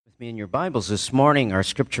me in your Bibles this morning, our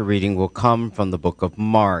scripture reading will come from the book of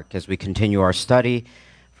Mark as we continue our study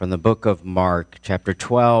from the book of Mark, chapter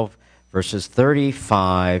 12, verses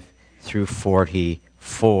 35 through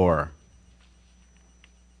 44.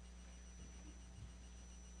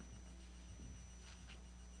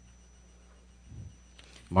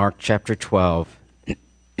 Mark chapter 12,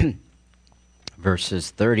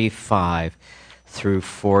 verses 35 through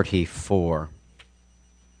 44.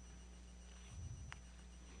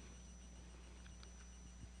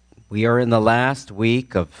 We are in the last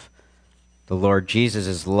week of the Lord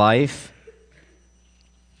Jesus' life.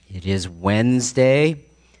 It is Wednesday,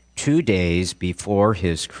 2 days before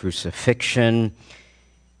his crucifixion,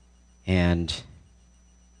 and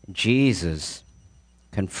Jesus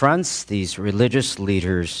confronts these religious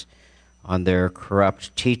leaders on their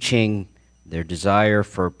corrupt teaching, their desire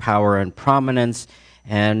for power and prominence,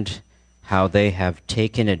 and how they have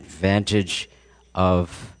taken advantage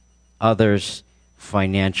of others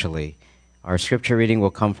financially. Our scripture reading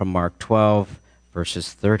will come from Mark 12,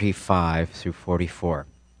 verses 35 through 44.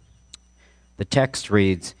 The text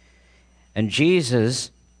reads, "And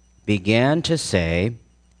Jesus began to say,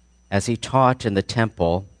 as he taught in the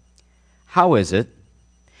temple, 'How is it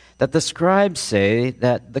that the scribes say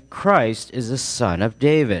that the Christ is the son of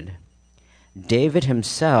David? David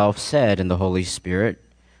himself said in the Holy Spirit,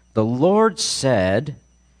 the Lord said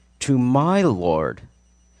to my Lord,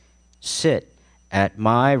 sit at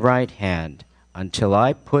my right hand until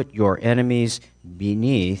I put your enemies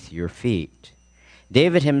beneath your feet.'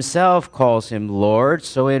 David himself calls him Lord,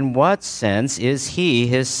 so in what sense is he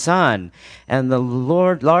his son?" And the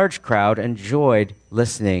large crowd enjoyed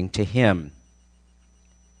listening to him.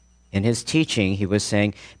 In his teaching, he was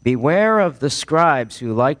saying, "Beware of the scribes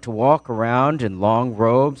who like to walk around in long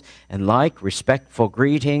robes and like respectful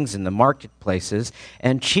greetings in the marketplaces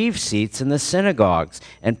and chief seats in the synagogues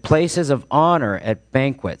and places of honor at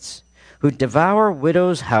banquets, who devour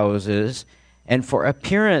widows' houses and for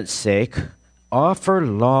appearance sake offer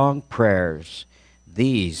long prayers.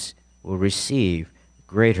 These will receive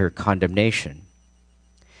greater condemnation."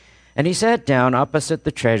 And he sat down opposite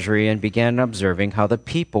the treasury and began observing how the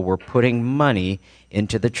people were putting money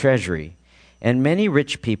into the treasury, and many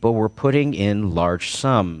rich people were putting in large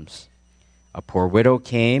sums. A poor widow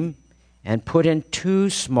came and put in 2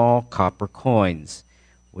 small copper coins,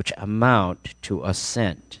 which amount to a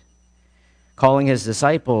cent. Calling his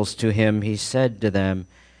disciples to him, he said to them,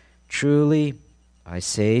 "Truly, I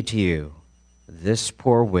say to you, this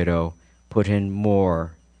poor widow put in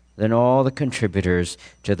more than all the contributors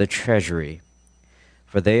to the treasury.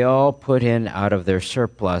 For they all put in out of their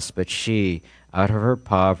surplus, but she, out of her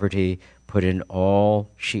poverty, put in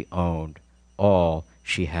all she owned, all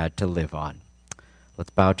she had to live on."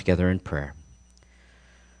 Let's bow together in prayer.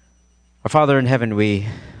 Our Father in heaven, we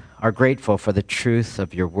are grateful for the truth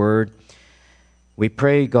of your word. We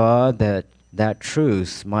pray, God, that that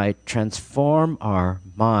truth might transform our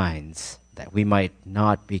minds, that we might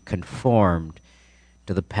not be conformed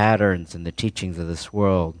to the patterns and the teachings of this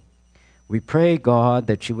world. We pray, God,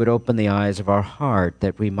 that you would open the eyes of our heart,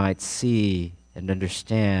 that we might see and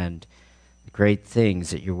understand the great things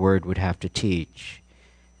that your word would have to teach.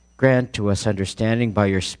 Grant to us understanding by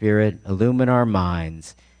your Spirit, illumine our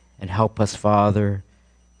minds, and help us, Father,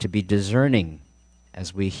 to be discerning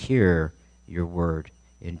as we hear your word.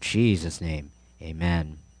 In Jesus' name,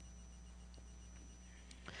 amen.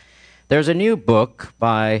 There's a new book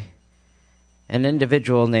by an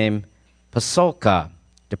individual named Pasulka,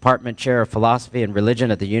 Department Chair of Philosophy and Religion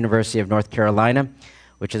at the University of North Carolina,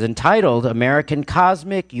 which is entitled American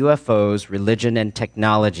Cosmic UFOs, Religion and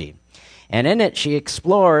Technology. And in it, she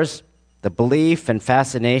explores the belief and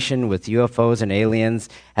fascination with UFOs and aliens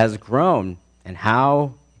has grown and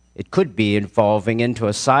how it could be evolving into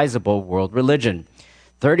a sizable world religion.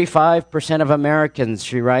 35% of Americans,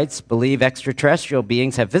 she writes, believe extraterrestrial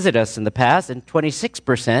beings have visited us in the past, and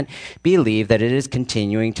 26% believe that it is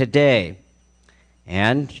continuing today.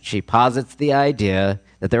 And she posits the idea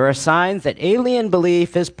that there are signs that alien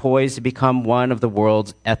belief is poised to become one of the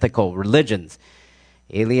world's ethical religions.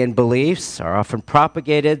 Alien beliefs are often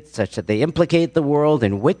propagated such that they implicate the world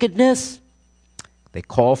in wickedness. They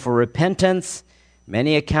call for repentance.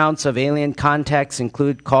 Many accounts of alien contacts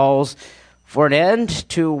include calls for an end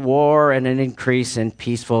to war and an increase in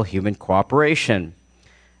peaceful human cooperation.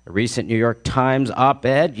 A recent New York Times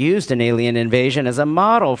op-ed used an alien invasion as a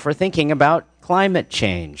model for thinking about climate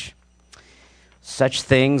change. Such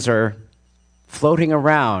things are floating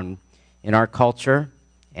around in our culture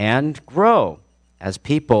and grow as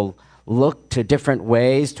people look to different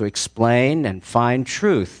ways to explain and find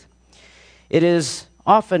truth. It is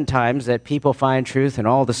oftentimes that people find truth in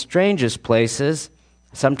all the strangest places.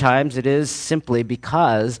 Sometimes it is simply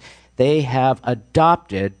because they have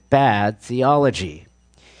adopted bad theology.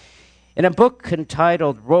 In a book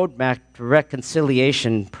entitled Roadmap to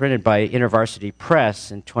Reconciliation, printed by InterVarsity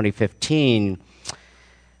Press in 2015,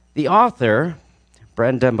 the author,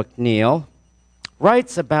 Brenda McNeil,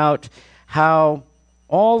 writes about how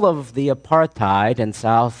all of the apartheid in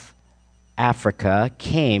South Africa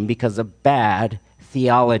came because of bad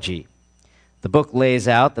theology. The book lays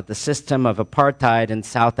out that the system of apartheid in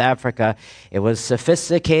South Africa, it was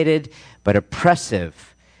sophisticated but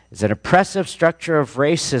oppressive. It's an oppressive structure of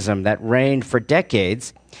racism that reigned for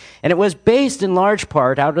decades, and it was based in large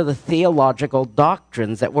part out of the theological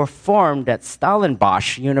doctrines that were formed at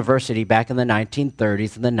Stellenbosch University back in the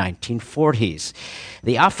 1930s and the 1940s.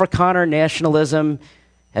 The Afrikaner nationalism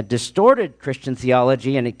had distorted Christian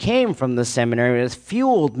theology, and it came from the seminary. It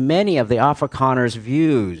fueled many of the Afrikaners'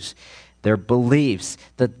 views, their beliefs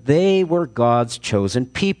that they were God's chosen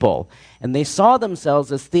people, and they saw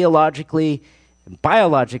themselves as theologically and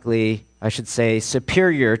biologically, I should say,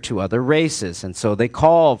 superior to other races. And so they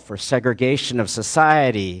called for segregation of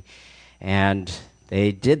society, and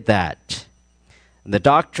they did that. And the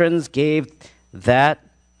doctrines gave that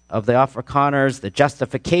of the Afrikaners the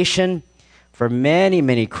justification for many,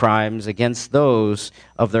 many crimes against those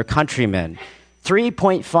of their countrymen.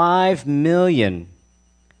 3.5 million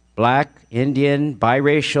Black, Indian,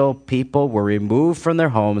 biracial people were removed from their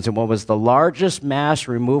homes in what was the largest mass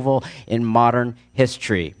removal in modern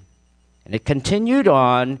history. And it continued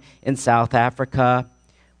on in South Africa,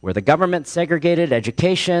 where the government segregated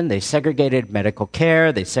education, they segregated medical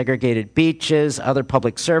care, they segregated beaches, other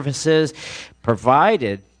public services,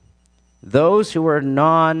 provided those who were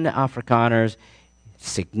non-Afrikaners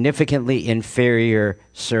significantly inferior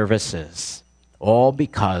services, all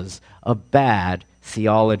because of bad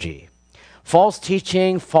theology. False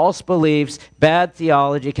teaching, false beliefs, bad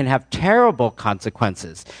theology can have terrible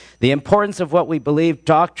consequences. The importance of what we believe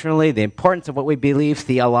doctrinally, the importance of what we believe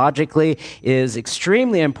theologically is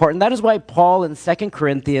extremely important. That is why Paul in 2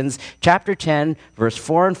 Corinthians chapter 10, verse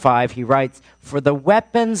 4 and 5, he writes, "For the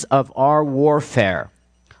weapons of our warfare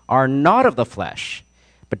are not of the flesh,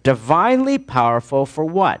 but divinely powerful for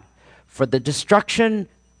what? For the destruction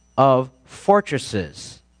of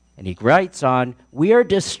fortresses." And he writes on, "We are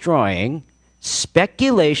destroying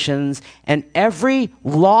speculations and every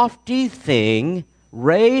lofty thing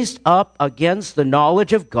raised up against the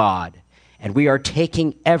knowledge of God, and we are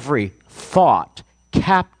taking every thought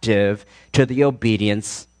captive to the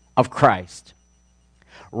obedience of Christ."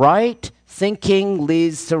 Right thinking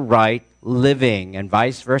leads to right living, and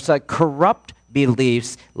vice versa. Corrupt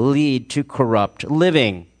beliefs lead to corrupt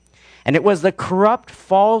living. And it was the corrupt,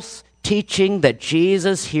 false teaching that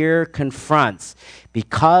Jesus here confronts,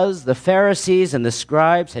 because the Pharisees and the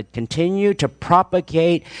scribes had continued to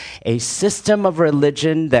propagate a system of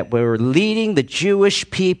religion that were leading the Jewish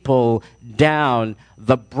people down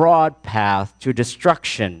the broad path to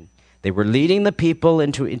destruction. They were leading the people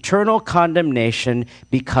into eternal condemnation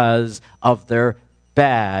because of their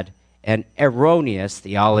bad and erroneous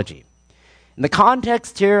theology. In the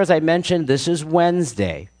context here, as I mentioned, this is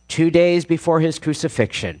Wednesday, 2 days before his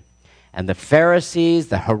crucifixion. And the Pharisees,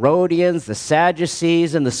 the Herodians, the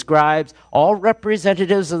Sadducees, and the scribes, all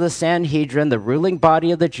representatives of the Sanhedrin, the ruling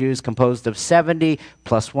body of the Jews, composed of 70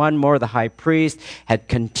 plus one more, the high priest, had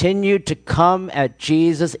continued to come at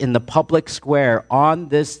Jesus in the public square on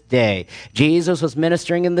this day. Jesus was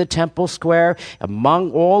ministering in the temple square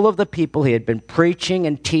among all of the people. He had been preaching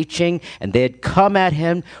and teaching, and they had come at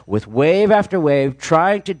him with wave after wave,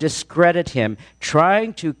 trying to discredit him,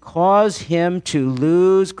 trying to cause him to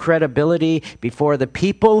lose credibility before the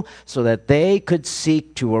people so that they could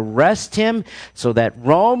seek to arrest him, so that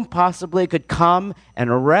Rome possibly could come and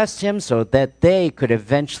arrest him, so that they could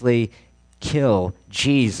eventually kill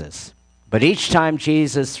Jesus. But each time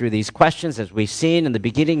Jesus, through these questions, as we've seen in the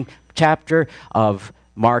beginning chapter of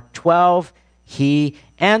Mark 12, he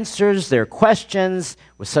answers their questions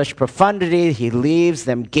with such profundity, he leaves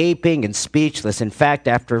them gaping and speechless. In fact,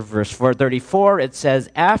 after verse 434, it says,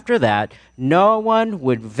 after that, no one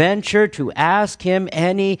would venture to ask him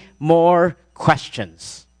any more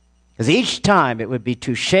questions. Because each time it would be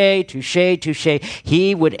touche, touche, touche.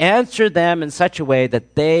 He would answer them in such a way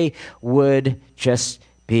that they would just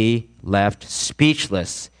be left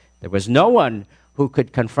speechless. There was no one who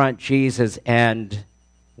could confront Jesus and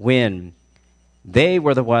win. They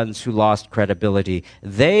were the ones who lost credibility.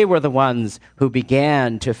 They were the ones who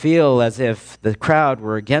began to feel as if the crowd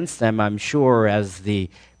were against them, I'm sure, as the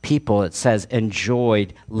people, it says,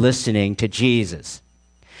 enjoyed listening to Jesus.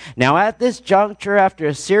 Now, at this juncture, after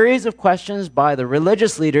a series of questions by the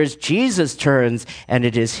religious leaders, Jesus turns, and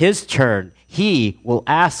it is his turn. He will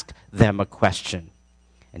ask them a question.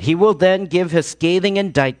 And he will then give his scathing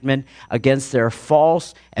indictment against their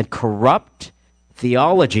false and corrupt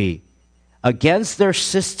theology, against their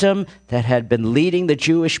system that had been leading the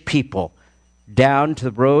Jewish people down to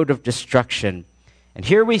the road of destruction. And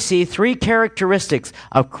here we see three characteristics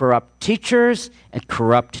of corrupt teachers and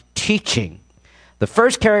corrupt teaching. The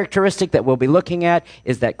first characteristic that we'll be looking at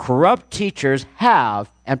is that corrupt teachers have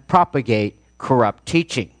and propagate corrupt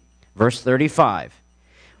teaching. Verse 35.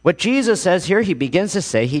 What Jesus says here, he begins to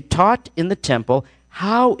say, he taught in the temple,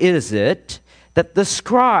 how is it that the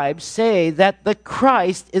scribes say that the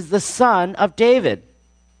Christ is the son of David?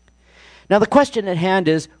 Now the question at hand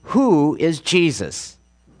is, who is Jesus?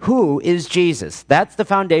 Who is Jesus? That's the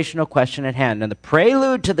foundational question at hand. And the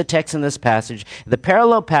prelude to the text in this passage, the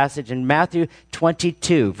parallel passage in Matthew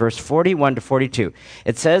 22, verse 41 to 42.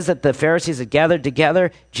 It says that the Pharisees had gathered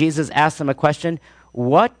together. Jesus asked them a question.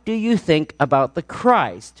 What do you think about the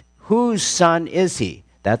Christ? Whose son is he?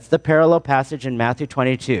 That's the parallel passage in Matthew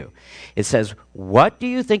 22. It says, what do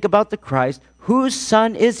you think about the Christ? Whose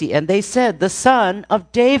son is he? And they said, the son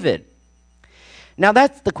of David. Now,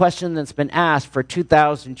 that's the question that's been asked for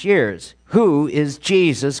 2,000 years. Who is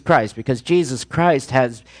Jesus Christ? Because Jesus Christ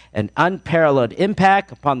has an unparalleled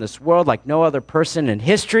impact upon this world like no other person in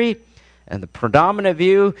history. And the predominant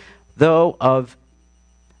view, though, of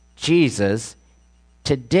Jesus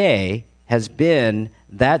today has been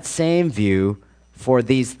that same view for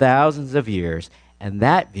these thousands of years. And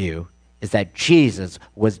that view is that Jesus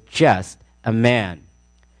was just a man.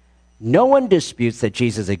 No one disputes that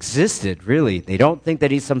Jesus existed, really. They don't think that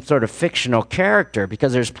he's some sort of fictional character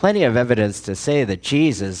because there's plenty of evidence to say that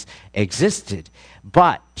Jesus existed.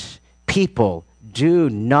 But people do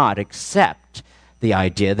not accept the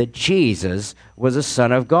idea that Jesus was a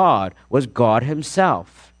son of God, was God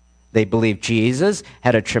himself. They believe Jesus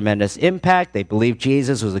had a tremendous impact. They believe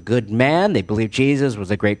Jesus was a good man. They believe Jesus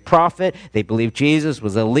was a great prophet. They believe Jesus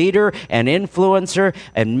was a leader, an influencer,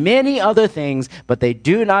 and many other things, but they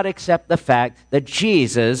do not accept the fact that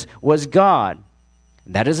Jesus was God.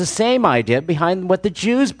 That is the same idea behind what the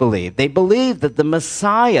Jews believed. They believed that the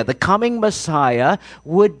Messiah, the coming Messiah,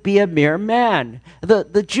 would be a mere man.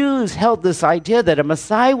 The Jews held this idea that a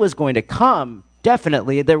Messiah was going to come.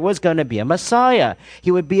 Definitely, there was going to be a Messiah. He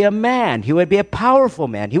would be a man. He would be a powerful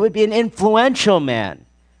man. He would be an influential man.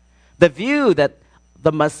 The view that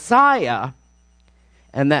the Messiah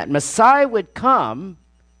and that Messiah would come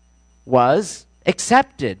was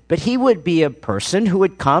accepted. But he would be a person who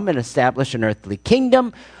would come and establish an earthly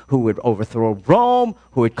kingdom, who would overthrow Rome,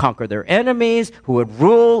 who would conquer their enemies, who would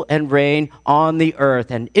rule and reign on the earth.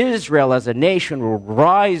 And Israel as a nation would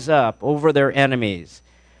rise up over their enemies.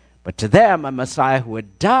 But to them, a Messiah who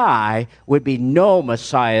would die would be no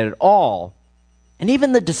Messiah at all. And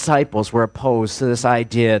even the disciples were opposed to this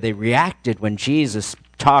idea. They reacted when Jesus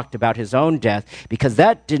talked about his own death because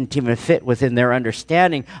that didn't even fit within their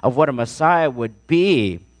understanding of what a Messiah would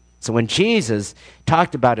be. So when Jesus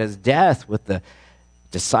talked about his death with the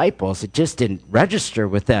disciples, it just didn't register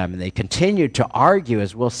with them. And they continued to argue,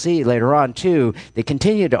 as we'll see later on too. They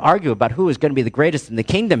continued to argue about who was going to be the greatest in the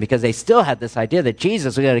kingdom because they still had this idea that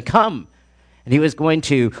Jesus was going to come and he was going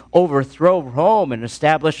to overthrow Rome and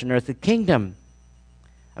establish an earthly kingdom.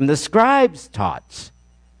 And the scribes taught.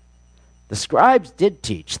 The scribes did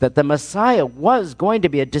teach that the Messiah was going to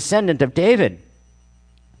be a descendant of David.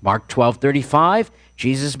 Mark 12:35,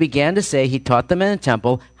 Jesus began to say, he taught them in the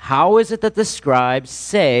temple, how is it that the scribes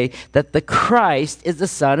say that the Christ is the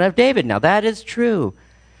son of David? Now that is true.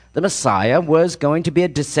 The Messiah was going to be a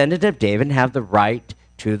descendant of David and have the right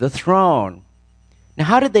to the throne. Now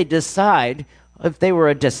how did they decide if they were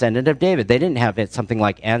a descendant of David? They didn't have something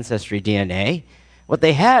like Ancestry DNA. What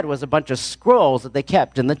they had was a bunch of scrolls that they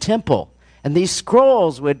kept in the temple. And these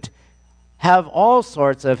scrolls would have all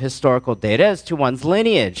sorts of historical data as to one's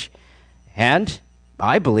lineage. And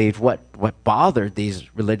I believe what bothered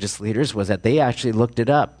these religious leaders was that they actually looked it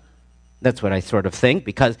up. That's what I sort of think,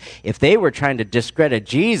 because if they were trying to discredit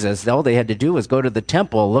Jesus, all they had to do was go to the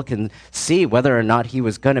temple, look and see whether or not he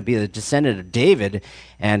was going to be the descendant of David,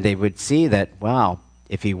 and they would see that, wow,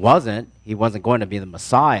 if he wasn't going to be the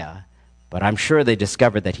Messiah. But I'm sure they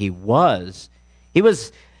discovered that he was. He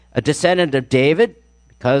was a descendant of David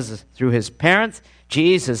because through his parents,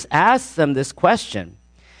 Jesus asked them this question.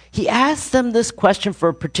 He asked them this question for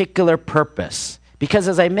a particular purpose. Because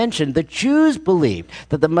as I mentioned, the Jews believed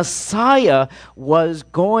that the Messiah was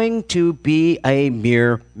going to be a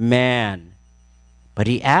mere man. But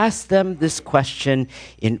he asked them this question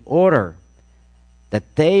in order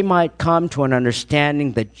that they might come to an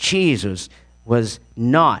understanding that Jesus was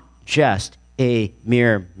not just a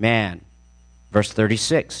mere man. Verse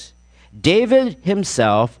 36, David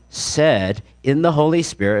himself said in the Holy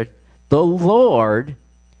Spirit, the Lord,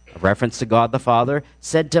 a reference to God the Father,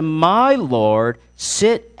 said to my Lord,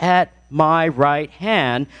 sit at my right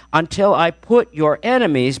hand until I put your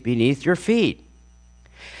enemies beneath your feet.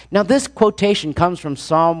 Now this quotation comes from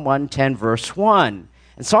Psalm 110, verse 1.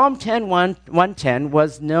 And Psalm 110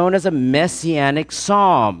 was known as a messianic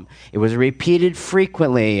psalm. It was repeated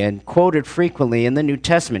frequently and quoted frequently in the New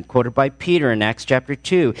Testament, quoted by Peter in Acts chapter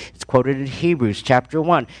 2. It's quoted in Hebrews chapter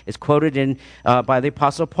 1. It's quoted by the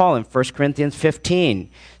Apostle Paul in 1 Corinthians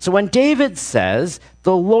 15. So when David says,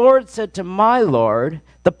 the Lord said to my Lord,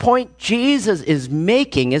 the point Jesus is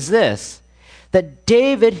making is this, that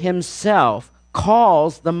David himself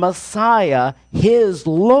calls the Messiah his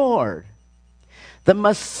Lord. The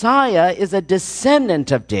Messiah is a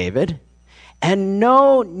descendant of David, and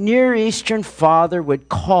no Near Eastern father would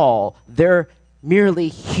call their merely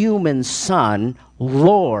human son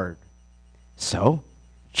Lord. So,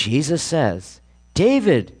 Jesus says,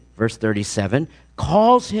 David, verse 37,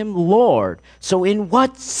 calls him Lord. So in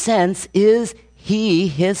what sense is he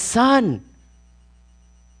his son?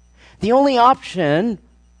 The only option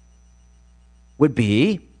would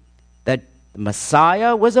be that the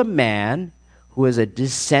Messiah was a man who is a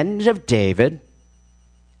descendant of David,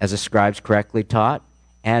 as the scribes correctly taught,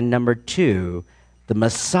 and number two, the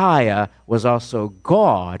Messiah was also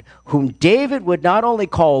God, whom David would not only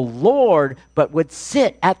call Lord, but would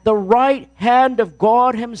sit at the right hand of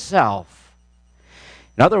God himself.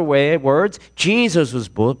 In other words, Jesus was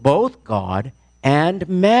both God and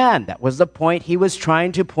man. That was the point he was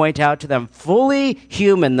trying to point out to them. Fully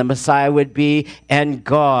human the Messiah would be, and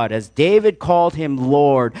God. As David called him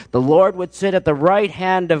Lord, the Lord would sit at the right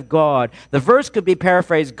hand of God. The verse could be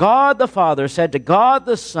paraphrased, God the Father said to God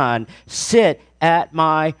the Son, sit at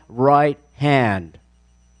my right hand.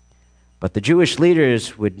 But the Jewish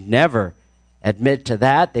leaders would never admit to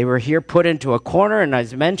that. They were here put into a corner, and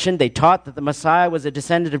as mentioned, they taught that the Messiah was a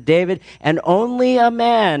descendant of David and only a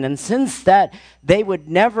man. And since that, they would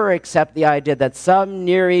never accept the idea that some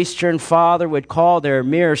Near Eastern father would call their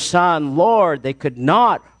mere son Lord. They could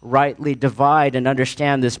not rightly divide and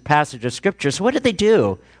understand this passage of Scripture. So what did they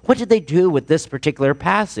do? What did they do with this particular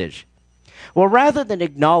passage? Well, rather than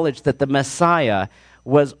acknowledge that the Messiah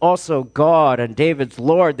was also God and David's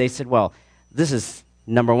Lord, they said, well, this is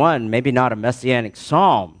number one, maybe not a messianic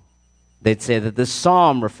psalm. They'd say that this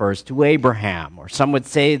psalm refers to Abraham, or some would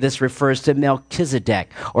say this refers to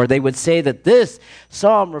Melchizedek, or they would say that this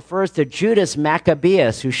psalm refers to Judas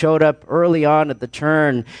Maccabeus, who showed up early on at the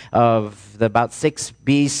turn of about 6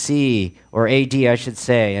 BC, or AD, I should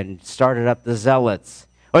say, and started up the Zealots.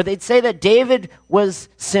 Or they'd say that David was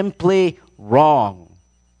simply wrong.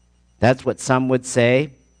 That's what some would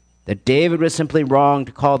say. That David was simply wrong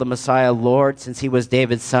to call the Messiah Lord since he was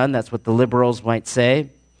David's son. That's what the liberals might say.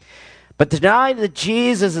 But to deny that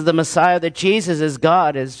Jesus is the Messiah, that Jesus is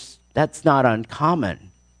God, that's not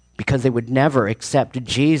uncommon, because they would never accept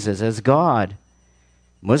Jesus as God.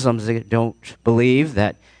 Muslims don't believe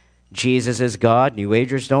that Jesus is God. New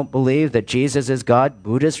Agers don't believe that Jesus is God.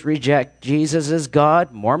 Buddhists reject Jesus as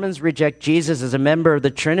God. Mormons reject Jesus as a member of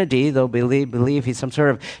the Trinity. They'll believe he's some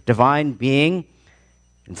sort of divine being.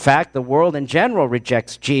 In fact, the world in general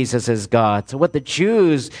rejects Jesus as God. So what the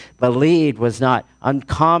Jews believed was not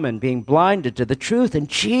uncommon, being blinded to the truth. And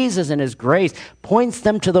Jesus in his grace points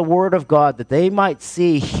them to the Word of God that they might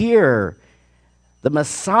see here. The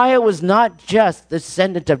Messiah was not just the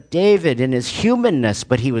descendant of David in his humanness,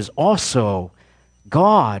 but he was also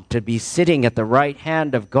God, to be sitting at the right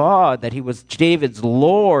hand of God, that he was David's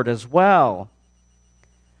Lord as well.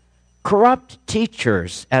 Corrupt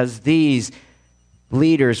teachers, as these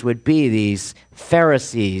leaders would be, these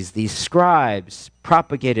Pharisees, these scribes,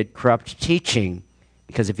 propagated corrupt teaching.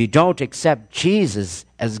 Because if you don't accept Jesus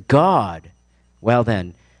as God, well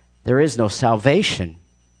then, there is no salvation.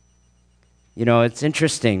 You know, it's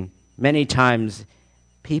interesting. Many times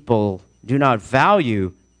people do not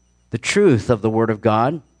value the truth of the Word of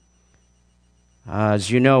God. As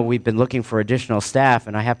you know, we've been looking for additional staff,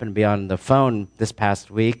 and I happened to be on the phone this past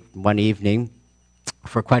week, one evening,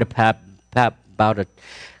 for quite a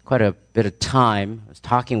bit of time. I was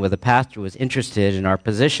talking with a pastor who was interested in our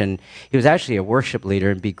position. He was actually a worship leader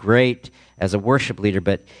and be great as a worship leader,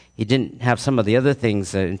 but he didn't have some of the other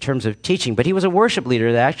things in terms of teaching. But he was a worship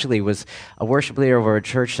leader that actually was a worship leader over a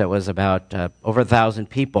church that was about over 1,000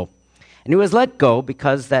 people. And he was let go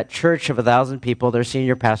because that church of 1,000 people, their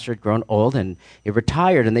senior pastor had grown old and he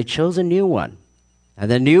retired, and they chose a new one. And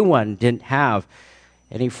the new one didn't have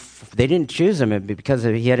they didn't choose him because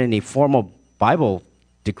he had any formal Bible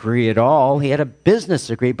degree at all. He had a business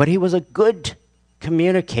degree, but he was a good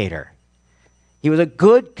communicator. He was a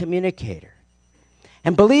good communicator.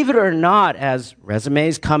 And believe it or not, as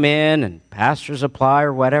resumes come in and pastors apply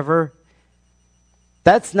or whatever,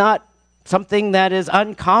 that's not something that is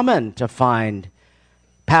uncommon to find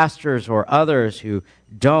pastors or others who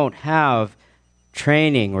don't have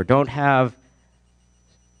training or don't have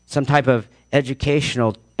some type of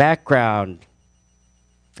educational background.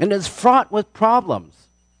 And it's fraught with problems.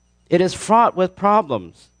 It is fraught with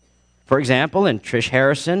problems. For example, in Trish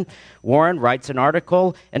Harrison, Warren writes an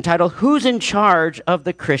article entitled, "Who's in Charge of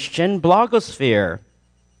the Christian Blogosphere?"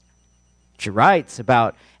 She writes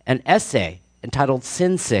about an essay entitled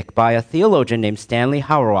Sin Sick by a theologian named Stanley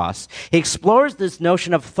Hauerwas. He explores this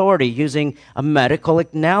notion of authority using a medical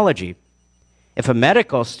analogy. If a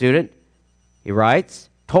medical student, he writes,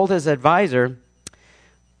 told his advisor,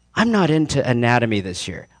 "I'm not into anatomy this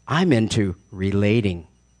year. I'm into relating,"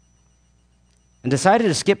 and decided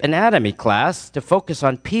to skip anatomy class to focus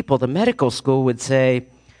on people, the medical school would say,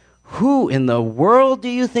 "Who in the world do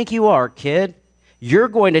you think you are, kid? You're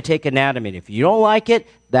going to take anatomy, and if you don't like it,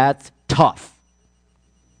 that's tough."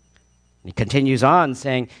 And he continues on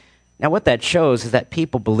saying, now what that shows is that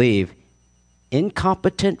people believe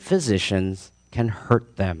incompetent physicians can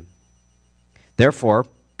hurt them. Therefore,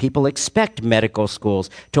 people expect medical schools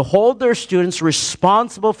to hold their students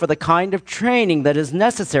responsible for the kind of training that is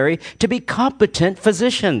necessary to be competent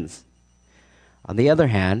physicians. On the other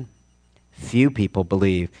hand, few people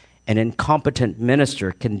believe an incompetent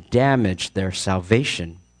minister can damage their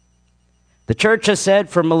salvation. The church has said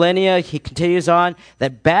for millennia, he continues on,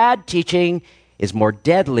 that bad teaching is more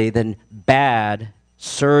deadly than bad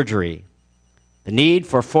surgery. The need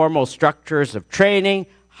for formal structures of training,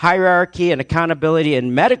 hierarchy, and accountability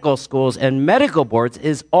in medical schools and medical boards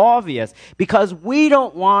is obvious because we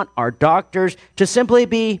don't want our doctors to simply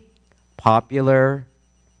be popular,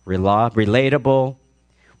 relatable.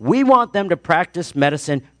 We want them to practice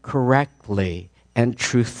medicine correctly and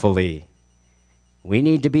truthfully. We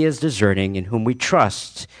need to be as discerning in whom we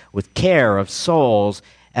trust with care of souls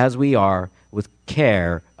as we are with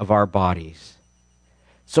care of our bodies.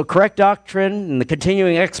 So correct doctrine and the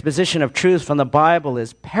continuing exposition of truth from the Bible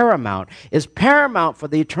is paramount for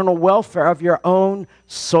the eternal welfare of your own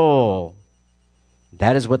soul.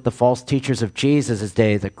 That is what the false teachers of Jesus'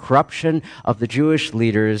 day, the corruption of the Jewish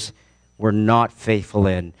leaders, were not faithful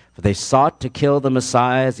in. For they sought to kill the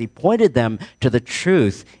Messiah as he pointed them to the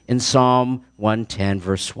truth in Psalm 110,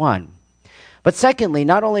 verse 1. But secondly,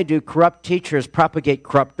 not only do corrupt teachers propagate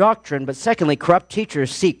corrupt doctrine, but secondly, corrupt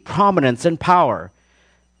teachers seek prominence and power.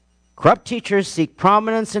 Corrupt teachers seek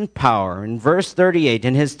prominence and power. In verse 38,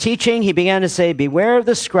 in his teaching, he began to say, "Beware of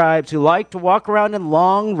the scribes who like to walk around in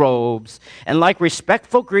long robes and like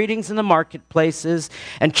respectful greetings in the marketplaces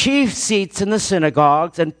and chief seats in the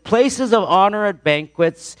synagogues and places of honor at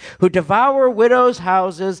banquets, who devour widows'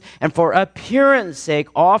 houses and for appearance sake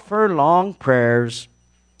offer long prayers.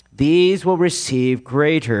 These will receive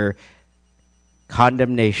greater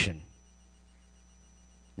condemnation."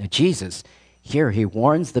 Now, Jesus, here he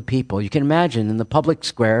warns the people. You can imagine in the public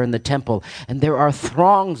square in the temple, and there are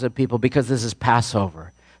throngs of people because this is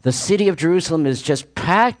Passover. The city of Jerusalem is just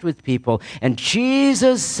packed with people, and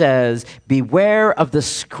Jesus says, "Beware of the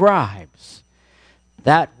scribes."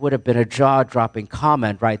 That would have been a jaw-dropping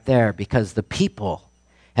comment right there because the people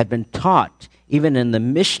had been taught, even in the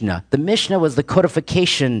Mishnah. The Mishnah was the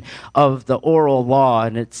codification of the oral law,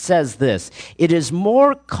 and it says this: "It is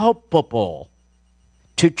more culpable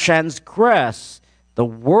to transgress the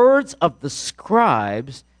words of the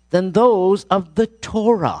scribes than those of the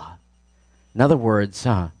Torah." In other words,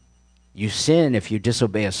 you sin if you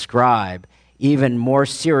disobey a scribe even more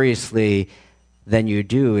seriously than you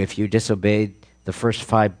do if you disobeyed the first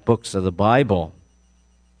 5 books of the Bible.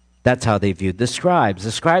 That's how they viewed the scribes.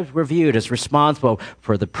 The scribes were viewed as responsible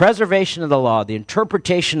for the preservation of the law, the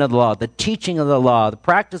interpretation of the law, the teaching of the law, the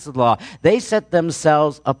practice of the law. They set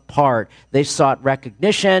themselves apart. They sought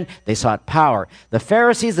recognition. They sought power. The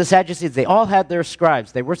Pharisees, the Sadducees, they all had their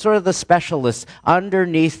scribes. They were sort of the specialists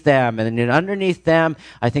underneath them. And then underneath them,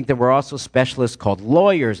 I think there were also specialists called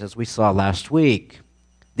lawyers, as we saw last week.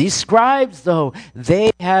 These scribes, though,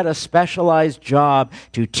 they had a specialized job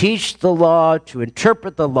to teach the law, to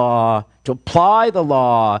interpret the law, to apply the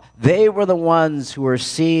law. They were the ones who were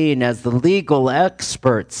seen as the legal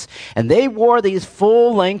experts. And they wore these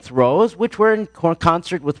full-length robes, which were in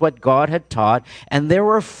concert with what God had taught. And there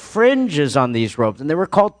were fringes on these robes, and they were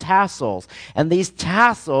called tassels. And these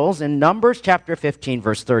tassels, in Numbers chapter 15,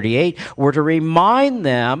 verse 38, were to remind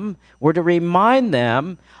them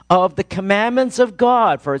of the commandments of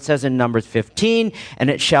God. For it says in Numbers 15, and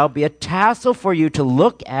it shall be a tassel for you to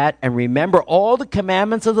look at and remember all the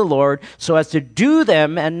commandments of the Lord, so as to do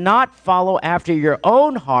them and not follow after your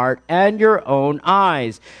own heart and your own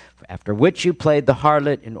eyes. After which you played the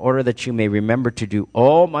harlot, in order that you may remember to do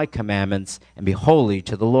all my commandments and be holy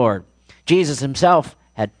to the Lord. Jesus himself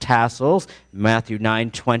had tassels, Matthew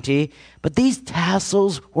 9:20. But these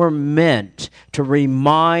tassels were meant to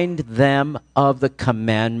remind them of the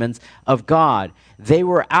commandments of God. They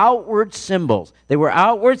were outward symbols. They were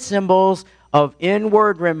outward symbols of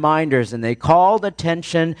inward reminders, and they called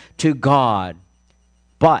attention to God.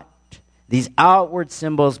 But these outward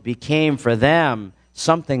symbols became for them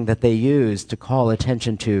something that they used to call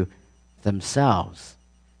attention to themselves,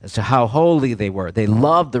 as to how holy they were. They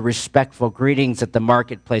loved the respectful greetings at the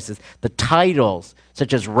marketplaces. The titles,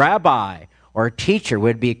 such as rabbi or teacher,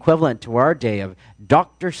 would be equivalent to our day of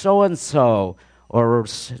Dr. So-and-so or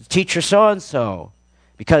teacher so-and-so.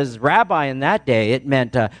 Because rabbi in that day, it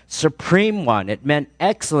meant a supreme one. It meant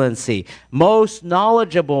excellency, most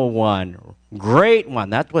knowledgeable one, great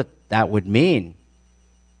one. That's what that would mean.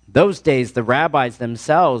 Those days, the rabbis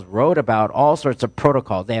themselves wrote about all sorts of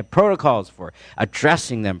protocols. They had protocols for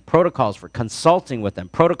addressing them, protocols for consulting with them,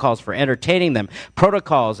 protocols for entertaining them,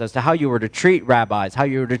 protocols as to how you were to treat rabbis, how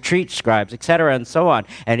you were to treat scribes, etc., and so on.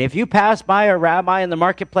 And if you passed by a rabbi in the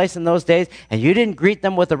marketplace in those days and you didn't greet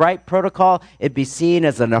them with the right protocol, it'd be seen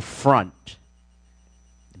as an affront.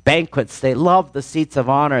 Banquets, they loved the seats of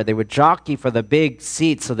honor. They would jockey for the big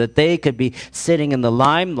seats so that they could be sitting in the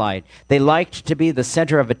limelight. They liked to be the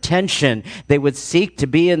center of attention. They would seek to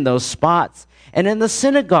be in those spots. And in the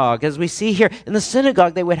synagogue, as we see here, in the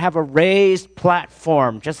synagogue, they would have a raised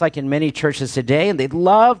platform, just like in many churches today, and they'd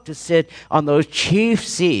love to sit on those chief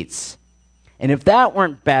seats. And if that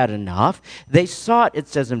weren't bad enough, they sought, it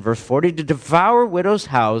says in verse 40, to devour widows'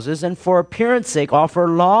 houses and for appearance sake offer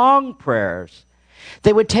long prayers.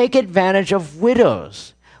 They would take advantage of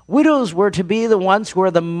widows. Widows were to be the ones who were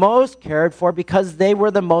the most cared for because they were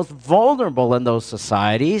the most vulnerable in those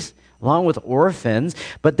societies, along with orphans,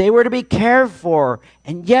 but they were to be cared for.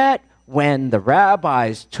 And yet, when the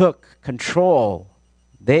rabbis took control,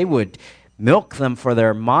 they would milk them for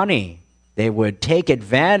their money. They would take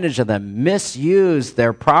advantage of them, misuse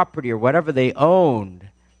their property or whatever they owned.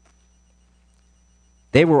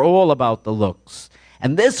 They were all about the looks.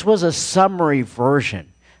 And this was a summary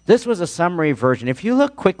version. This was a summary version. If you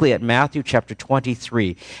look quickly at Matthew chapter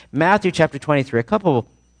 23, a couple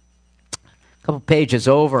pages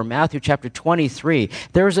over, Matthew chapter 23,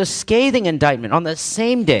 there is a scathing indictment on the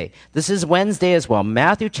same day. This is Wednesday as well.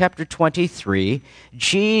 Matthew chapter 23,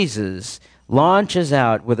 Jesus launches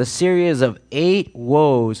out with a series of 8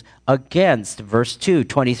 woes against, verse 2,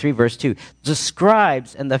 23 verse 2. The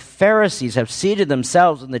scribes and the Pharisees have seated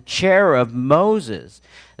themselves in the chair of Moses.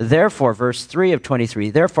 Therefore, verse 3 of 23,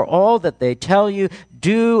 therefore all that they tell you,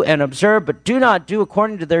 do and observe, but do not do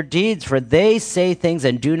according to their deeds, for they say things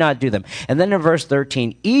and do not do them. And then in verse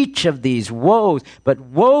 13, each of these woes, but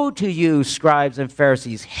woe to you, scribes and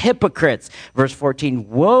Pharisees, hypocrites. Verse 14,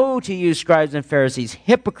 woe to you, scribes and Pharisees,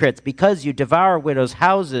 hypocrites, because you devour widows'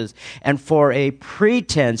 houses, and for a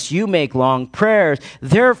pretense you make long prayers.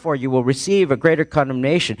 Therefore you will receive a greater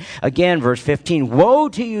condemnation. Again, verse 15, woe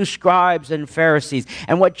to you, scribes and Pharisees.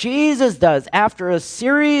 And what Jesus does, after a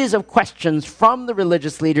series of questions from the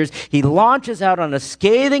religious leaders, he launches out on a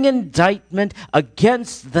scathing indictment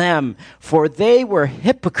against them, for they were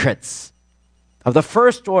hypocrites of the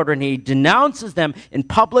first order, and he denounces them in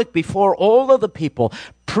public before all of the people,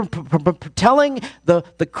 telling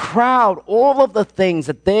the crowd all of the things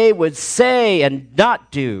that they would say and not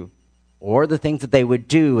do, or the things that they would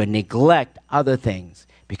do and neglect other things,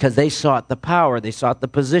 because they sought the power, they sought the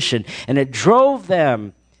position, and it drove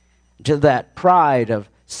them to that pride of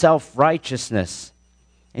self-righteousness.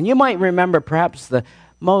 And you might remember perhaps the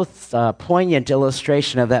most poignant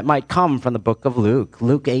illustration of that might come from the book of Luke,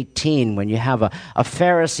 Luke 18, when you have a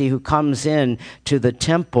Pharisee who comes in to the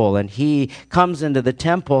temple, and he comes into the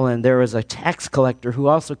temple, and there is a tax collector who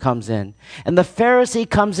also comes in. And the Pharisee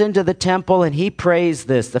comes into the temple, and he prays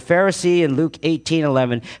this. The Pharisee in Luke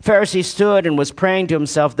 18:11, Pharisee stood and was praying to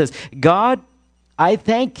himself this, God, I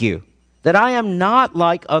thank you that I am not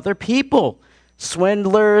like other people,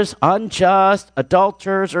 swindlers, unjust,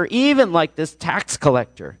 adulterers, or even like this tax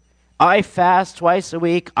collector. I fast twice a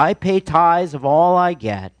week. I pay tithes of all I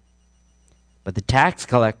get. But the tax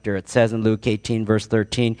collector, it says in Luke 18, verse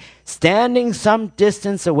 13, standing some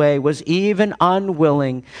distance away, was even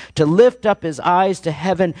unwilling to lift up his eyes to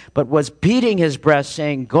heaven, but was beating his breast,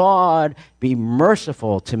 saying, God, be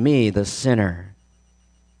merciful to me, the sinner.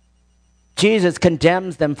 Jesus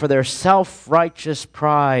condemns them for their self-righteous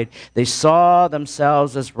pride. They saw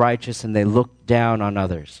themselves as righteous, and they looked down on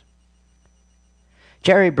others.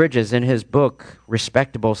 Jerry Bridges, in his book,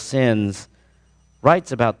 Respectable Sins,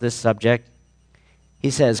 writes about this subject. He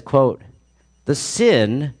says, quote, the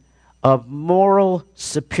sin of moral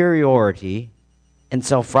superiority and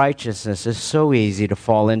self-righteousness is so easy to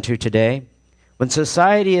fall into today when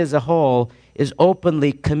society as a whole is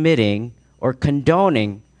openly committing or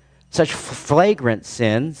condoning such flagrant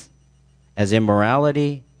sins as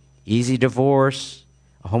immorality, easy divorce,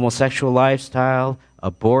 a homosexual lifestyle,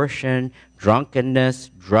 abortion, drunkenness,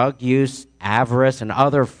 drug use, avarice, and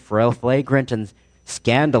other flagrant and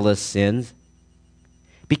scandalous sins.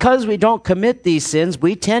 Because we don't commit these sins,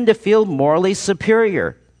 we tend to feel morally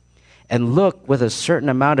superior and look with a certain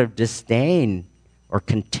amount of disdain or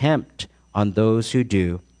contempt on those who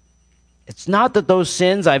do. It's not that those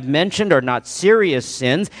sins I've mentioned are not serious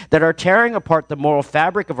sins that are tearing apart the moral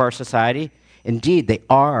fabric of our society. Indeed, they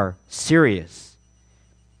are serious.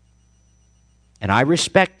 And I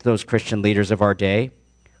respect those Christian leaders of our day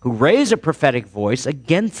who raise a prophetic voice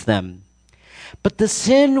against them. But the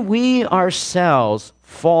sin we ourselves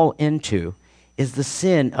fall into is the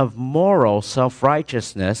sin of moral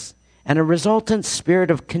self-righteousness and a resultant spirit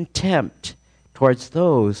of contempt towards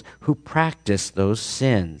those who practice those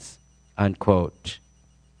sins, unquote.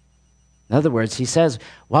 In other words, he says,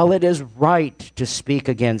 while it is right to speak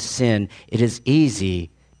against sin, it is easy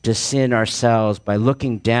to sin ourselves by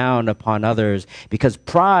looking down upon others because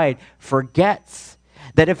pride forgets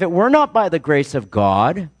that if it were not by the grace of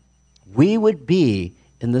God, we would be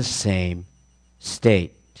in the same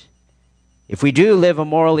state. If we do live a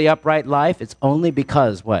morally upright life, it's only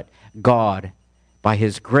because what? God, by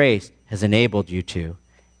his grace, has enabled you to.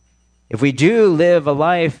 If we do live a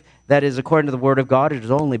life that is according to the Word of God, it is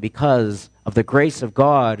only because of the grace of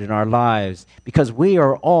God in our lives, because we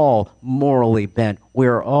are all morally bent. We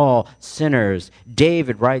are all sinners.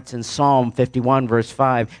 David writes in Psalm 51, verse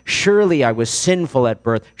 5, surely I was sinful at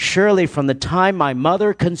birth. Surely from the time my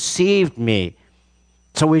mother conceived me.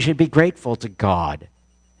 So we should be grateful to God.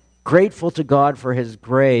 Grateful to God for his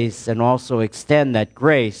grace and also extend that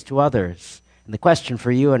grace to others. And the question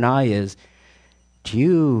for you and I is, do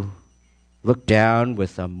you look down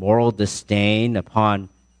with a moral disdain upon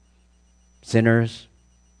sinners,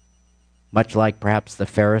 much like perhaps the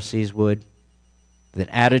Pharisees would? With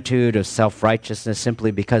an attitude of self-righteousness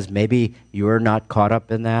simply because maybe you're not caught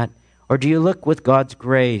up in that? Or do you look with God's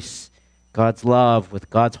grace, God's love, with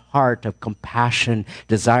God's heart of compassion,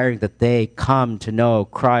 desiring that they come to know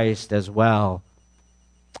Christ as well?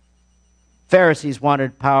 Pharisees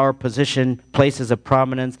wanted power, position, places of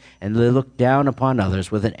prominence, and they looked down upon others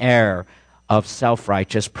with an air of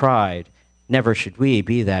self-righteous pride. Never should we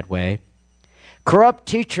be that way. Corrupt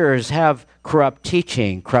teachers have corrupt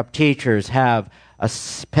teaching. Corrupt teachers have a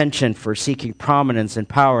penchant for seeking prominence and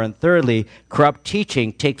power. And thirdly, corrupt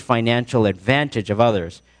teaching takes financial advantage of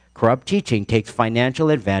others. Corrupt teaching takes financial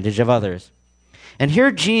advantage of others. And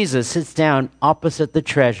here Jesus sits down opposite the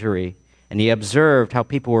treasury, and he observed how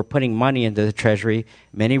people were putting money into the treasury.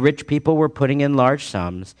 Many rich people were putting in large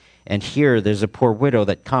sums, and here there's a poor widow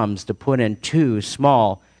that comes to put in 2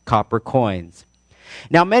 small copper coins.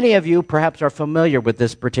 Now, many of you perhaps are familiar with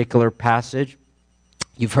this particular passage.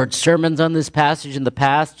 You've heard sermons on this passage in the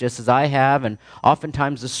past, just as I have, and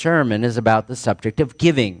oftentimes the sermon is about the subject of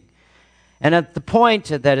giving. And at the point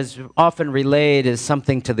that is often relayed is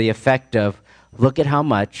something to the effect of, look at how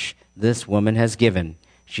much this woman has given.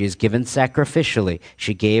 She has given sacrificially.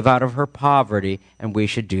 She gave out of her poverty, and we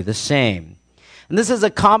should do the same. And this is a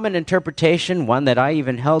common interpretation, one that I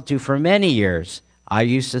even held to for many years. I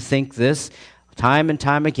used to think this time and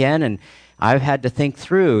time again, and I've had to think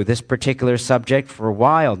through this particular subject for a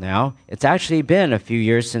while now. It's actually been a few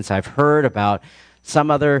years since I've heard about some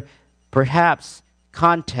other, perhaps,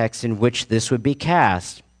 context in which this would be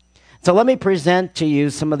cast. So let me present to you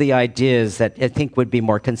some of the ideas that I think would be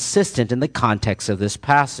more consistent in the context of this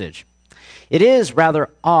passage. It is rather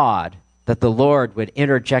odd that the Lord would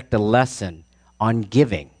interject a lesson on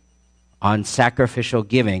giving, on sacrificial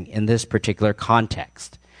giving in this particular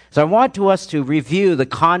context. So I want us to review the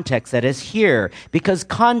context that is here, because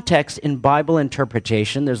context in Bible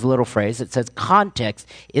interpretation, there's a little phrase that says context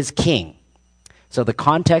is king. So the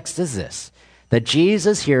context is this. that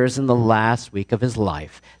Jesus here is in the last week of his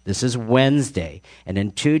life. This is Wednesday. And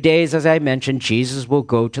in 2 days, as I mentioned, Jesus will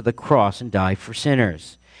go to the cross and die for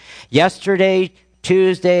sinners. Yesterday,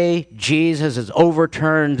 Tuesday, Jesus has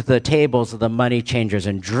overturned the tables of the money changers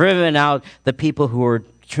and driven out the people who were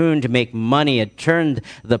tuned to make money. It turned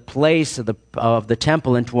the place of the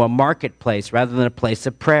temple into a marketplace rather than a place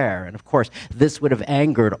of prayer. And of course, this would have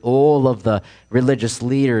angered all of the religious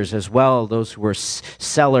leaders as well, those who were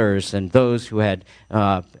sellers and those who had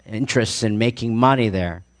interests in making money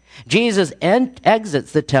there. Jesus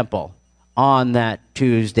exits the temple on that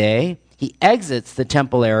Tuesday. He exits the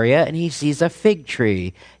temple area and he sees a fig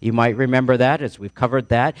tree. You might remember that as we've covered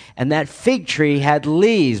that. And that fig tree had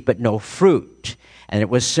leaves but no fruit. And it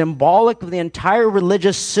was symbolic of the entire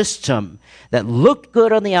religious system that looked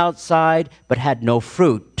good on the outside but had no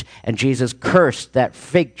fruit. And Jesus cursed that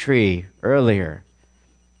fig tree earlier.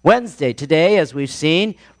 Wednesday, today, as we've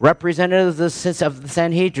seen, representatives of the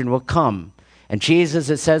Sanhedrin will come. And Jesus,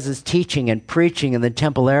 it says, is teaching and preaching in the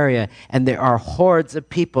temple area, and there are hordes of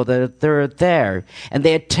people that are there. And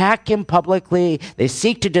they attack him publicly. They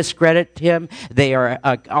seek to discredit him. They are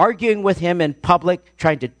arguing with him in public,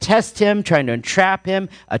 trying to test him, trying to entrap him,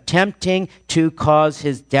 attempting to cause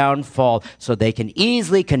his downfall so they can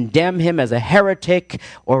easily condemn him as a heretic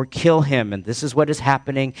or kill him. And this is what is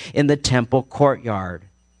happening in the temple courtyard.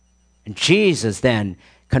 And Jesus then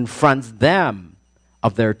confronts them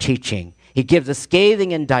of their teaching. He gives a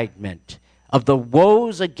scathing indictment of the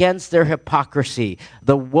woes against their hypocrisy,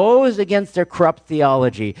 the woes against their corrupt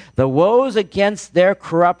theology, the woes against their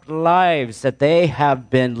corrupt lives that they have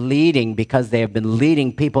been leading because they have been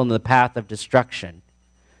leading people in the path of destruction.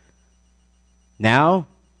 Now,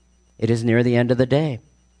 it is near the end of the day.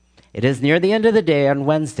 It is near the end of the day on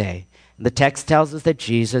Wednesday. The text tells us that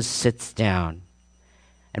Jesus sits down.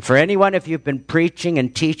 And for anyone, if you've been preaching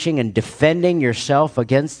and teaching and defending yourself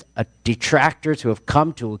against detractors who have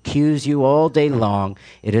come to accuse you all day long,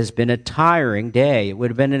 it has been a tiring day. It would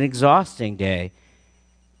have been an exhausting day.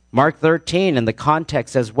 Mark 13, in the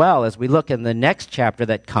context as well, as we look in the next chapter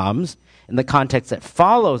that comes, in the context that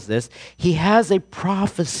follows this, he has a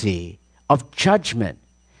prophecy of judgment.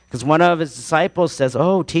 Because one of his disciples says,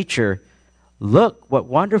 "Oh, teacher, look what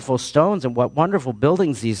wonderful stones and what wonderful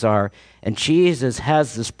buildings these are." And Jesus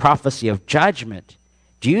has this prophecy of judgment.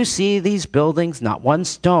 "Do you see these buildings? Not one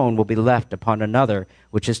stone will be left upon another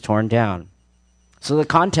which is torn down." So the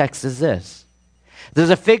context is this.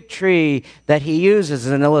 There's a fig tree that he uses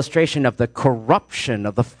as an illustration of the corruption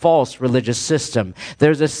of the false religious system.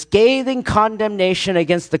 There's a scathing condemnation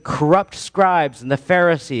against the corrupt scribes and the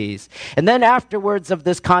Pharisees. And then afterwards of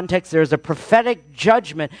this context, there's a prophetic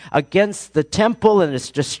judgment against the temple and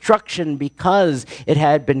its destruction because it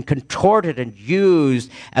had been contorted and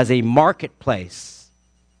used as a marketplace.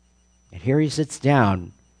 And here he sits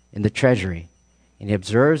down in the treasury and he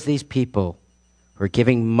observes these people who are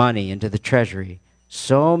giving money into the treasury.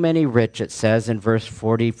 So many rich, it says in verse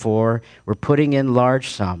 44, were putting in large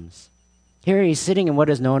sums. Here he's sitting in what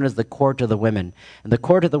is known as the court of the women. And the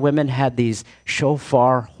court of the women had these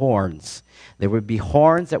shofar horns. There would be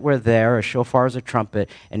horns that were there. A shofar is a trumpet.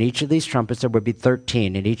 And each of these trumpets, there would be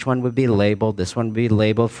 13. And each one would be labeled. This one would be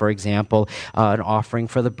labeled, for example, an offering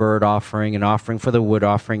for the burnt offering, an offering for the wood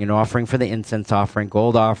offering, an offering for the incense offering,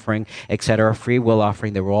 gold offering, etc., free will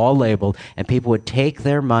offering. They were all labeled. And people would take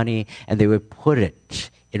their money and they would put it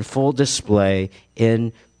in full display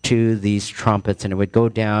into these trumpets. And it would go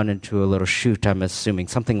down into a little chute, I'm assuming,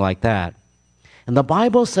 something like that. And the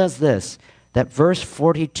Bible says this, that verse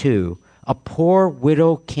 42, "A poor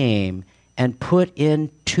widow came and put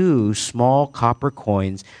in 2 small copper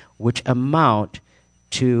coins, which amount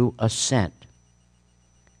to a cent."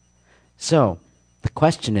 So, the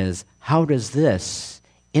question is, how does this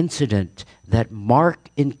incident that Mark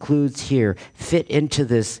includes here fit into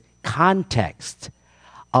this context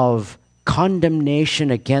of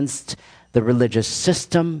condemnation against the religious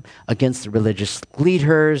system, against the religious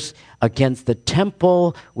leaders, against the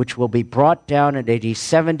temple, which will be brought down in AD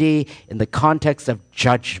 70 in the context of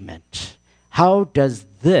judgment? How does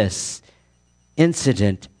this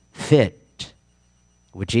incident fit?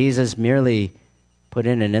 Would Jesus merely put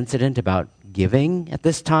in an incident about giving at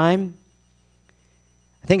this time?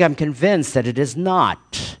 I think I'm convinced that it is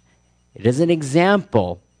not. It is an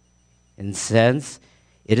example, in a sense,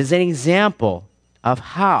 it is an example of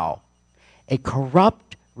how a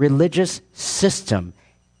corrupt religious system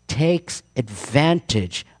takes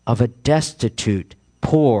advantage of a destitute,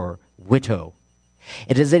 poor widow.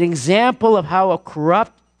 It is an example of how a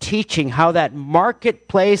corrupt teaching how that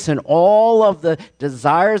marketplace and all of the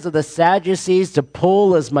desires of the Sadducees to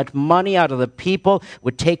pull as much money out of the people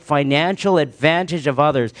would take financial advantage of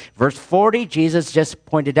others. Verse 40, Jesus just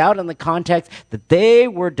pointed out in the context that they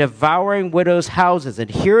were devouring widows' houses. And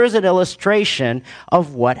here is an illustration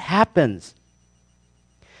of what happens.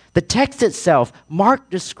 The text itself, Mark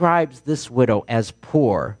describes this widow as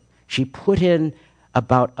poor. She put in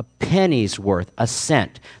about a penny's worth, a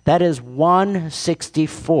cent. That is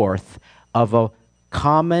 1/64th of a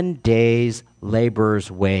common day's laborer's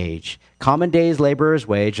wage. Common day's laborer's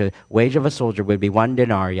wage, a wage of a soldier, would be 1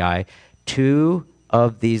 denarii. 2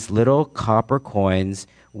 of these little copper coins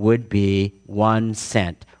would be 1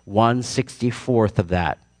 cent, 1/64th of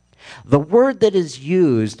that. The word that is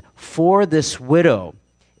used for this widow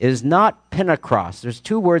is not pentecost. There's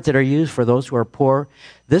 2 words that are used for those who are poor.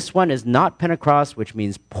 This one is not pentecost, which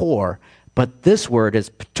means poor, but this word is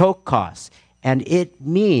ptokos, and it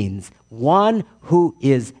means one who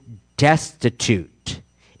is destitute.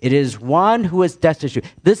 It is one who is destitute.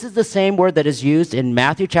 This is the same word that is used in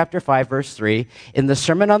Matthew chapter 5, verse 3, in the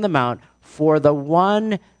Sermon on the Mount, for the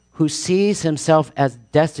one who sees himself as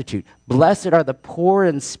destitute. Blessed are the poor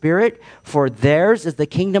in spirit, for theirs is the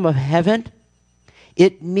kingdom of heaven.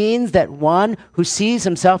 It means that one who sees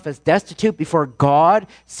himself as destitute before God,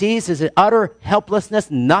 sees his utter helplessness,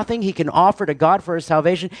 nothing he can offer to God for his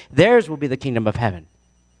salvation, theirs will be the kingdom of heaven.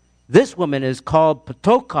 This woman is called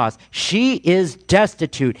ptokos. She is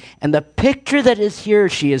destitute. And the picture that is here,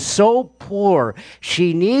 she is so poor.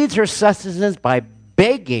 She needs her sustenance by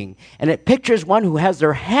begging. And it pictures one who has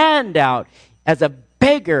their hand out as a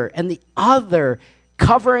beggar and the other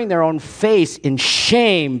covering their own face in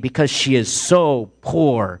shame because she is so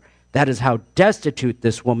poor. That is how destitute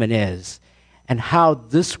this woman is, and how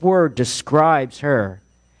this word describes her.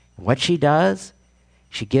 And what she does,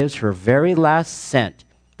 she gives her very last cent.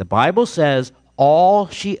 The Bible says all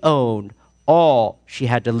she owned, all she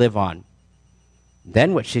had to live on.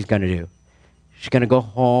 Then what she's going to do? She's going to go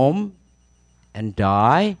home and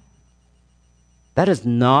die? That is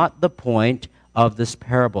not the point of this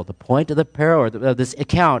parable. The point of the parable, of this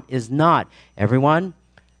account, is not, everyone,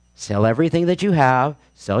 sell everything that you have,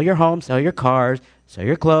 sell your home, sell your cars, sell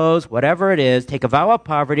your clothes, whatever it is, take a vow of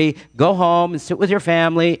poverty, go home and sit with your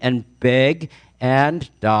family and beg and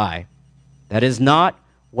die. That is not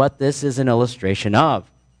what this is an illustration of.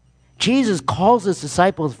 Jesus calls his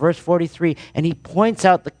disciples, verse 43, and he points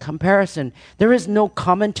out the comparison. There is no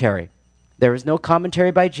commentary. There is no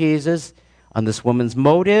commentary by Jesus on this woman's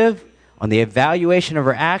motive, on the evaluation of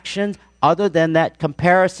her actions, other than that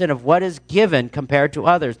comparison of what is given compared to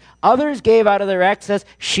others. Others gave out of their excess.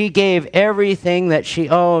 She gave everything that she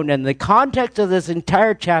owned. And the context of this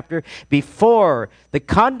entire chapter, before the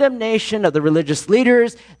condemnation of the religious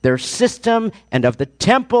leaders, their system, and of the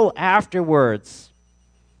temple afterwards,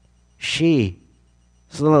 she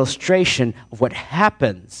is an illustration of what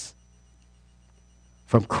happens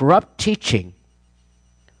from corrupt teaching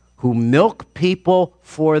who milk people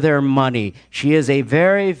for their money. She is a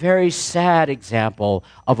very, very sad example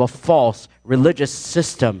of a false religious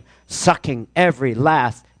system sucking every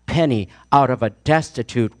last penny out of a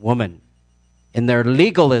destitute woman. In their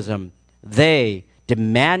legalism, they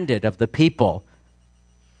demanded of the people.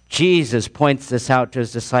 Jesus points this out to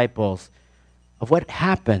his disciples of what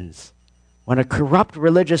happens when a corrupt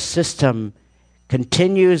religious system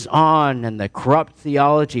continues on, and the corrupt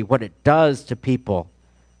theology, what it does to people.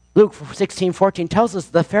 Luke 16:14 tells us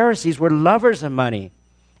the Pharisees were lovers of money,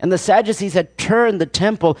 and the Sadducees had turned the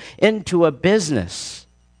temple into a business.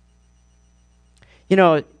 You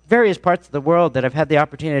know, various parts of the world that I've had the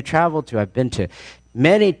opportunity to travel to, I've been to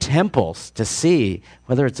many temples to see,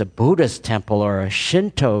 whether it's a Buddhist temple or a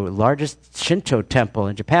largest Shinto temple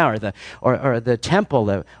in Japan, or the temple,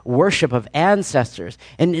 the worship of ancestors.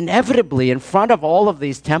 And inevitably, in front of all of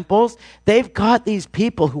these temples, they've got these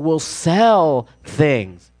people who will sell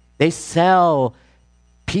things. They sell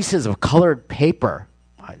pieces of colored paper.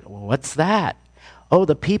 What's that? Oh,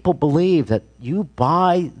 the people believe that you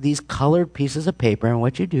buy these colored pieces of paper, and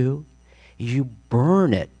what you do, you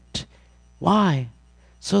burn it. Why?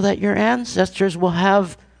 So that your ancestors will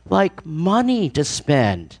have, like, money to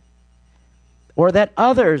spend. Or that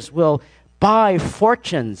others will buy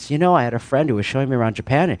fortunes. You know, I had a friend who was showing me around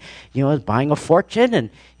Japan, and, you know, was buying a fortune, and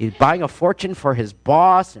he's buying a fortune for his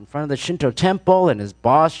boss in front of the Shinto temple, and his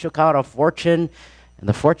boss shook out a fortune, and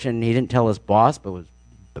the fortune, he didn't tell his boss, but was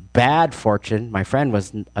a bad fortune. My friend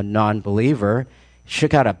was a non-believer,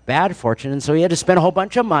 shook out a bad fortune, and so he had to spend a whole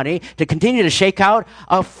bunch of money to continue to shake out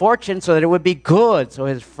a fortune so that it would be good, so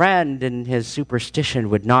his friend and his superstition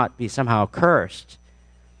would not be somehow cursed.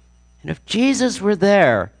 And if Jesus were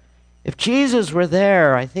there,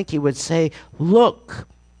 I think he would say, look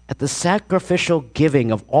at the sacrificial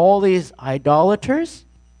giving of all these idolaters.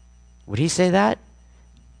 Would he say that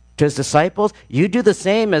to his disciples? You do the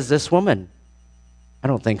same as this woman. I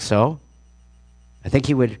don't think so. I think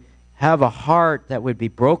he would have a heart that would be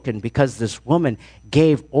broken because this woman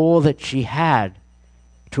gave all that she had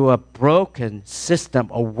to a broken system,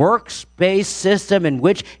 a works-based system in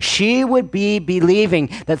which she would be believing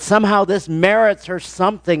that somehow this merits her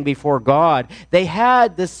something before God. They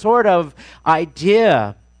had this sort of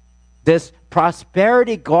idea, this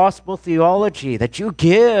prosperity gospel theology that you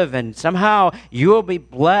give and somehow you will be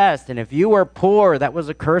blessed, and if you were poor, that was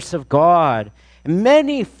a curse of God.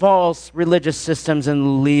 Many false religious systems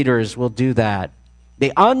and leaders will do that.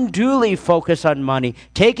 They unduly focus on money,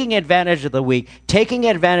 taking advantage of the weak, taking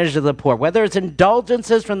advantage of the poor. Whether it's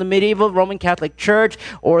indulgences from the medieval Roman Catholic Church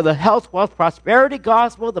or the health, wealth, prosperity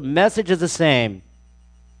gospel, the message is the same.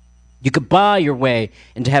 You could buy your way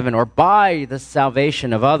into heaven or buy the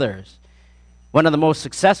salvation of others. One of the most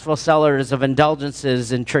successful sellers of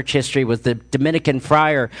indulgences in church history was the Dominican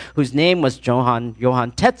friar whose name was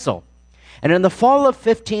Johann Tetzel. And in the fall of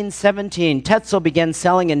 1517, Tetzel began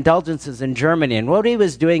selling indulgences in Germany. And what he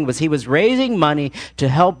was doing was he was raising money to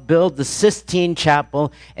help build the Sistine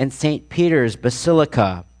Chapel and St. Peter's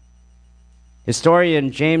Basilica.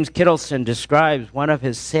 Historian James Kittleson describes one of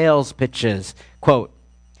his sales pitches, quote,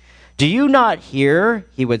 "Do you not hear,"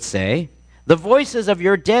 he would say, "the voices of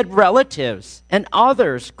your dead relatives and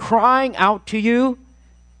others crying out to you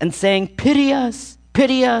and saying, 'Pity us,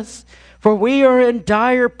 pity us, for we are in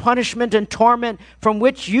dire punishment and torment from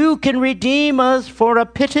which you can redeem us for a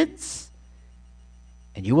pittance?'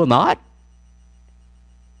 And you will not?"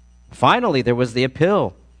 Finally, there was the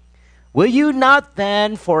appeal. "Will you not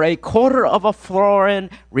then, for a quarter of a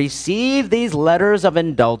florin, receive these letters of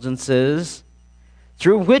indulgences,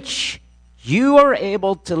 through which you are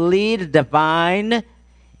able to lead a divine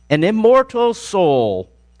and immortal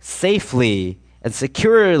soul safely and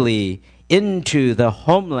securely into the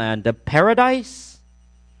homeland of paradise?"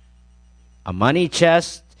 A money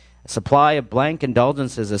chest, a supply of blank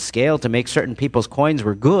indulgences, a scale to make certain people's coins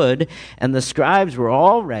were good, and the scribes were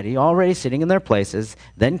already sitting in their places.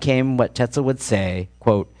 Then came what Tetzel would say,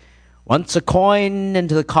 quote, "Once a coin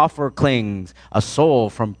into the coffer clings, a soul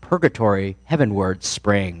from purgatory heavenward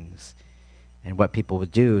springs." And what people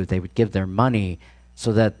would do, they would give their money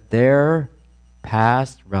so that their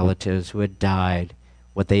past relatives who had died,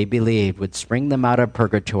 what they believed would spring them out of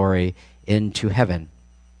purgatory into heaven.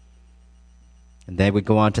 And they would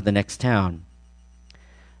go on to the next town.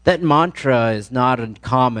 That mantra is not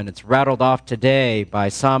uncommon. It's rattled off today by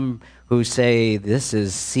some who say this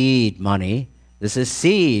is seed money. This is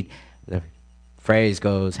seed. The phrase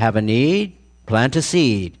goes, have a need, plant a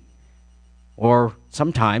seed. Or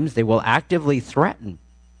sometimes they will actively threaten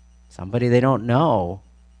somebody they don't know.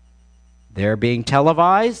 They're being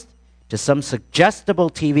televised to some suggestible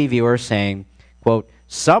TV viewer saying, quote,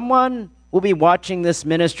 "Someone will be watching this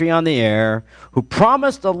ministry on the air who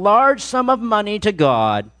promised a large sum of money to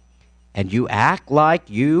God, and you act like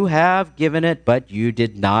you have given it, but you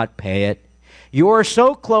did not pay it. You are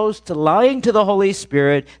so close to lying to the Holy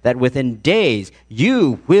Spirit that within days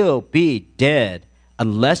you will be dead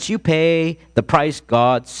unless you pay the price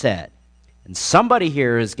God set." And somebody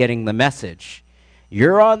here is getting the message.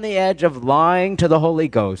 You're on the edge of lying to the Holy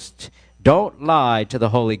Ghost. Don't lie to the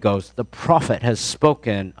Holy Ghost. The prophet has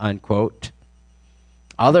spoken, unquote.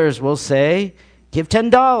 Others will say, give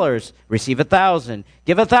 $10, receive 1,000.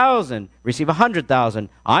 Give 1,000, receive 100,000.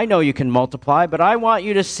 I know you can multiply, but I want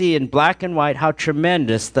you to see in black and white how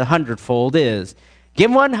tremendous the hundredfold is.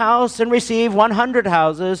 Give one house and receive 100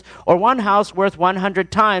 houses, or one house worth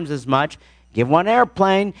 100 times as much. Give one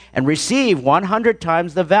airplane and receive 100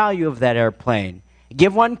 times the value of that airplane.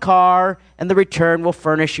 Give one car, and the return will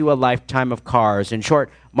furnish you a lifetime of cars. In short,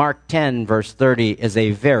 Mark 10, verse 30 is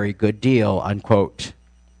a very good deal, unquote.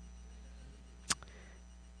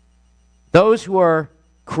 Those who are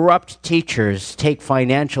corrupt teachers take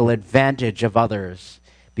financial advantage of others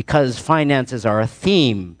because finances are a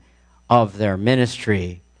theme of their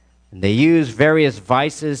ministry. And they use various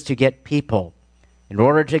vices to get people in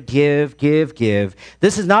order to give.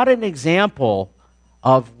 This is not an example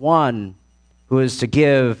of one who is to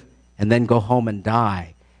give and then go home and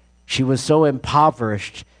die. She was so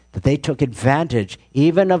impoverished that they took advantage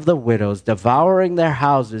even of the widows, devouring their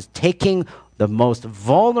houses, taking the most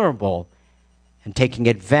vulnerable and taking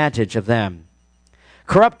advantage of them.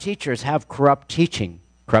 Corrupt teachers have corrupt teaching.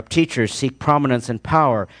 Corrupt teachers seek prominence and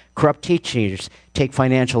power. Corrupt teachers take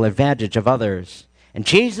financial advantage of others. And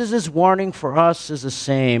Jesus' warning for us is the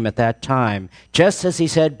same at that time. Just as he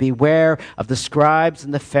said, beware of the scribes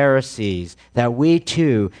and the Pharisees, that we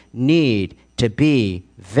too need to be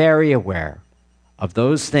very aware of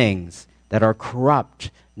those things that are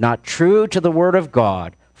corrupt, not true to the word of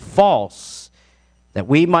God, false, that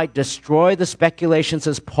we might destroy the speculations,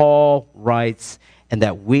 as Paul writes, and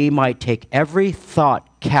that we might take every thought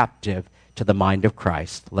captive to the mind of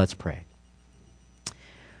Christ. Let's pray.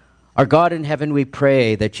 Our God in heaven, we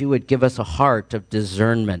pray that you would give us a heart of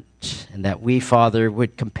discernment, and that we, Father,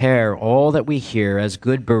 would compare all that we hear as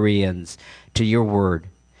good Bereans to your word.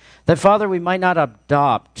 That, Father, we might not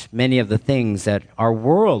adopt many of the things that our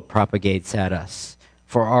world propagates at us,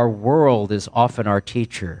 for our world is often our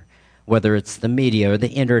teacher, whether it's the media or the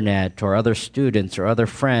internet or other students or other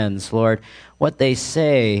friends. Lord, what they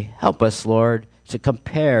say, help us, Lord, to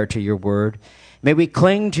compare to your word. May we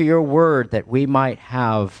cling to your word that we might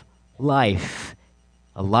have life,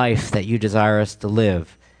 a life that you desire us to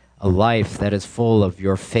live, a life that is full of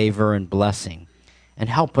your favor and blessing. And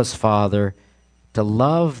help us, Father, to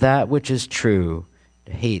love that which is true,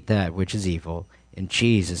 to hate that which is evil. In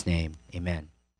Jesus' name, amen.